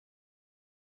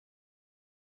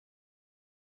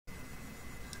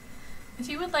If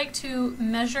you would like to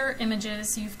measure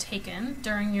images you've taken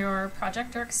during your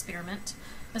project or experiment,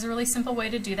 there's a really simple way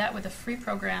to do that with a free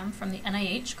program from the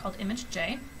NIH called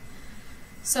ImageJ.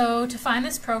 So to find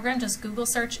this program, just Google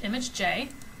search ImageJ,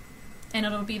 and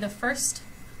it'll be the first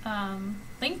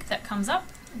link that comes up.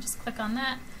 And just click on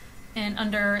that, and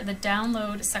under the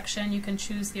download section you can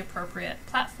choose the appropriate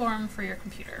platform for your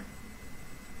computer.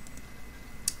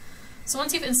 So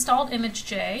once you've installed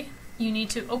ImageJ, you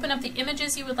need to open up the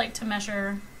images you would like to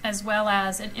measure, as well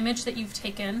as an image that you've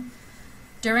taken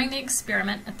during the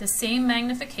experiment at the same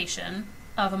magnification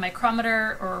of a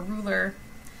micrometer or a ruler,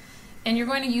 and you're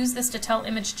going to use this to tell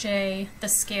ImageJ the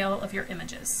scale of your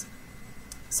images.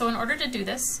 So in order to do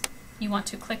this, you want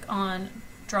to click on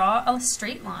Draw a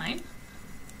Straight Line,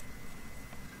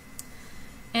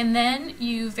 and then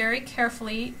you very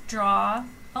carefully draw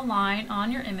a line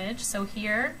on your image. So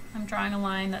here I'm drawing a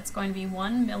line that's going to be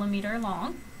 1 millimeter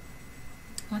long.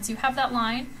 Once you have that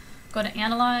line, go to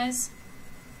Analyze,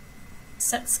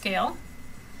 Set Scale,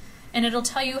 and it'll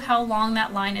tell you how long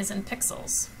that line is in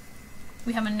pixels.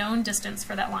 We have a known distance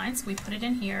for that line, so we put it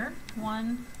in here.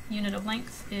 1 unit of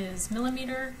length is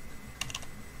millimeter.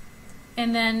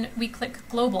 And then we click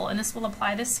Global, and this will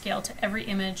apply this scale to every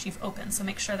image you've opened, so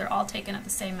make sure they're all taken at the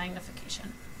same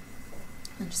magnification.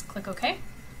 And just click OK.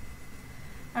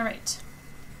 Alright,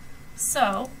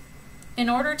 so in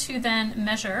order to then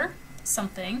measure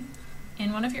something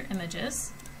in one of your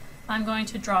images, I'm going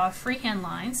to draw a freehand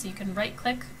line. So you can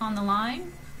right-click on the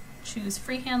line, choose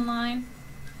Freehand Line,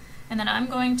 and then I'm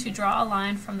going to draw a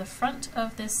line from the front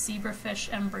of this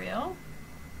zebrafish embryo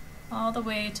all the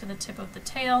way to the tip of the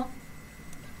tail.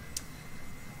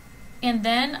 And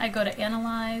then I go to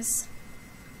Analyze,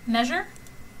 Measure,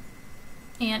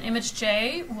 and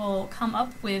ImageJ will come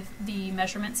up with the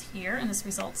measurements here in this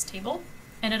results table,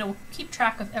 and it'll keep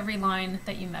track of every line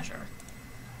that you measure.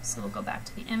 So we'll go back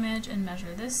to the image and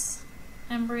measure this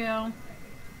embryo.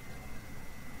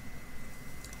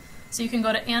 So you can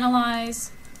go to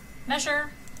Analyze,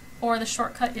 Measure, or the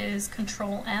shortcut is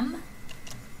Control-M.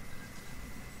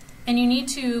 And you need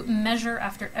to measure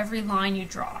after every line you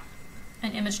draw,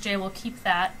 and ImageJ will keep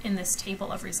that in this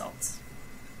table of results.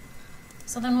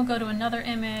 So then we'll go to another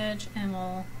image and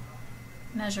we'll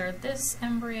measure this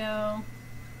embryo,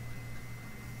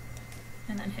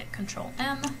 and then hit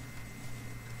Control-M.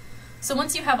 So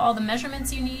once you have all the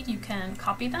measurements you need, you can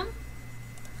copy them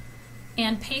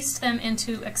and paste them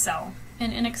into Excel.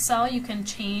 And in Excel you can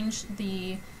change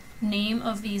the name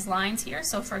of these lines here.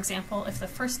 So for example, if the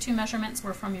first 2 measurements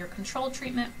were from your control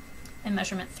treatment and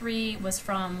measurement 3 was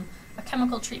from a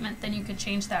chemical treatment, then you could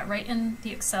change that right in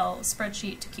the Excel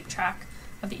spreadsheet to keep track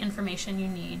of the information you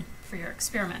need for your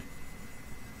experiment.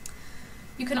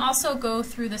 You can also go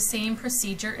through the same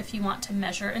procedure if you want to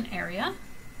measure an area.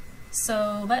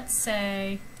 So let's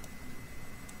say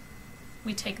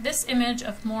we take this image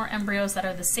of more embryos that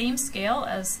are the same scale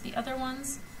as the other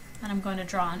ones, and I'm going to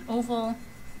draw an oval,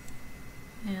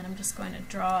 and I'm just going to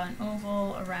draw an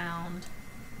oval around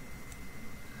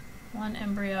one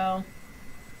embryo.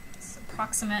 It's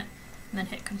approximate, and then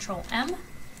hit Control-M,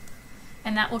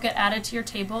 and that will get added to your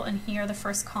table, and here the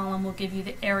first column will give you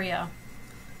the area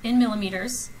in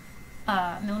millimeters,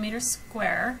 millimeters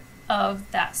square of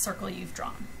that circle you've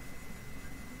drawn.